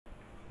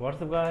What's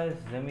up guys,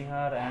 Jimmy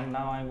here, and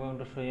now I'm going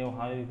to show you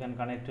how you can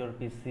connect your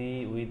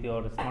PC with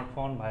your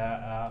smartphone via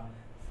a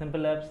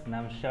simple apps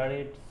named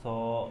Shareit.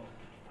 So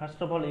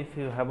first of all, if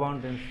you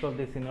haven't installed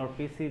this in your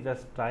PC,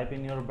 just type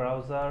in your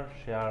browser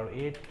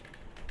Shareit,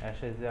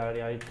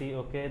 Shareit,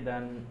 okay,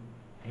 then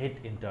hit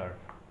enter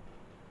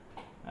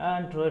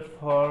and wait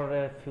for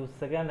a few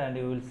seconds and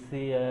you will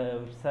see a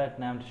website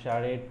named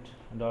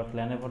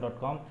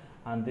shareit.lenovo.com,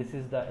 and this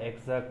is the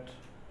exact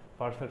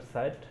perfect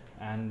site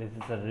and this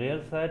is a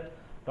real site.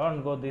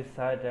 Don't go this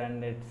site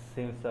and it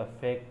seems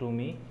fake to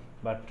me,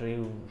 but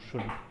you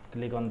should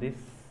click on this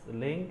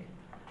link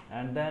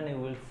and then you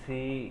will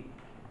see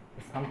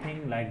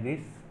something like this.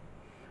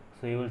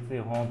 So you will see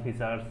home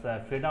features,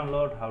 free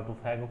download, how to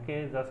hack,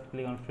 okay, just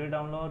click on free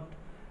download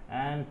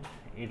and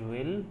it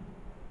will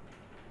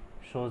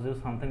shows you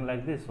something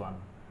like this one.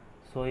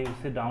 So you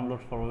see download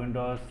for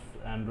Windows,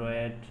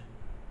 Android,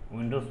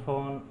 Windows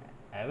Phone,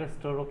 App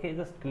Store, okay,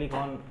 just click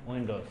on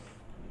Windows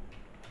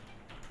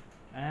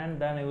and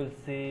then you will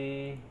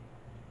see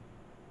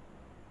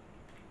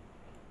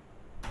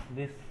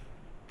this.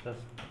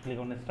 Just click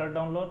on start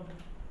download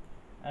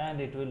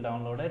and it will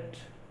download it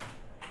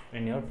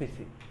in your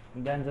PC.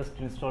 Then just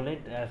install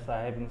it. As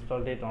I have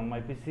installed it on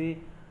my PC,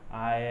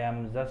 I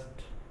am just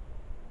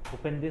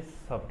open this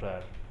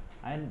software.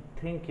 I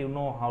think you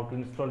know how to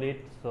install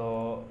it,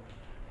 so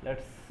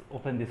let's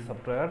open this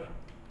software.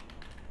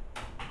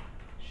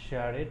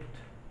 Shareit,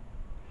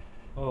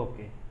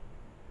 okay,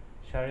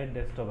 Shareit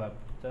desktop app.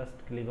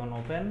 Just click on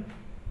open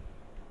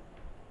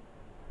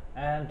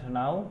and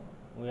now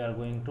we are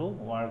going to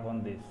work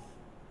on this.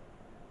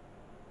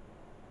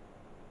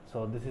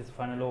 So this is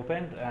finally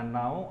opened and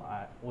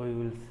now we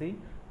will see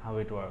how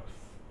it works.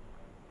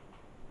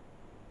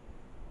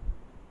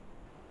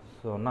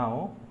 So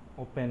now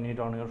open it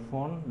on your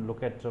phone,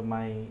 look at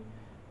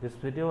this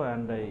video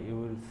and you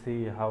will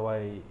see how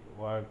I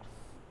works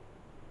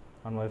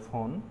on my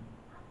phone.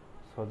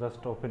 So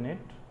just open it.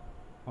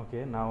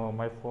 Okay, now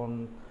my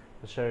phone,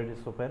 the Shareit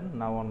is open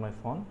now on my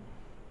phone.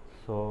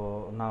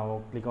 So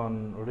now click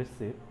on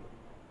receipt.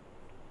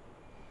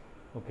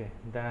 Okay,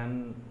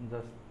 then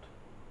just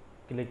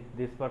click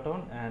this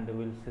button and you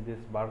will see this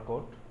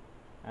barcode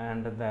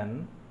and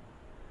then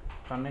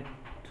connect,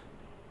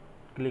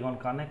 click on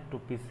connect to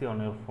PC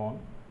on your phone.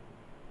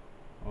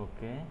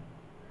 Okay,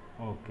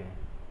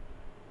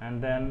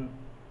 and then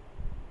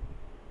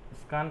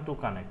scan to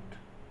connect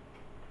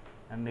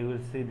and you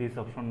will see this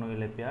option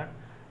will appear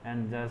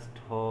and just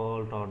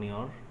hold on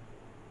your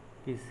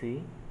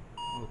PC.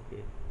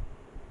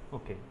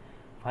 Okay,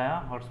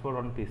 via hotspot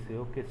on PC.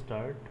 Okay,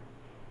 start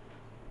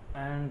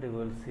and you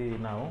will see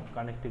now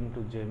connecting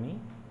to Jamie.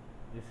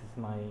 This is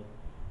my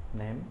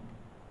name.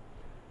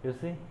 You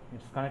see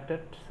it's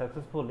connected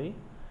successfully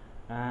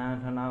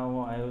and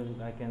now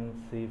I can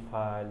see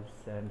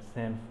files and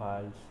send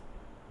files.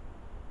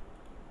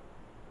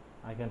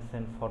 I can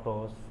send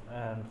photos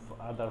and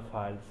other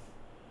files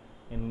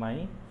in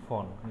my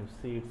phone. You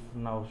see it's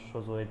now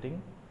shows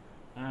waiting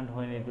and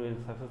when it will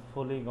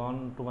successfully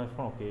gone to my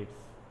phone, okay, it's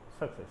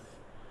success.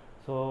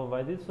 So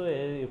by this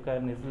way you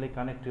can easily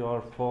connect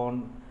your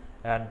phone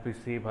and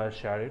PC via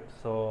Shareit.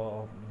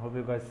 So hope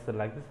you guys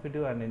like this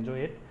video and enjoy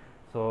it.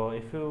 So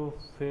if you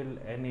feel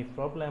any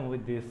problem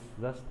with this,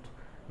 just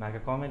make a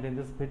comment in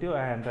this video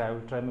and I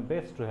will try my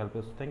best to help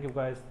you. So thank you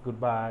guys,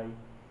 goodbye.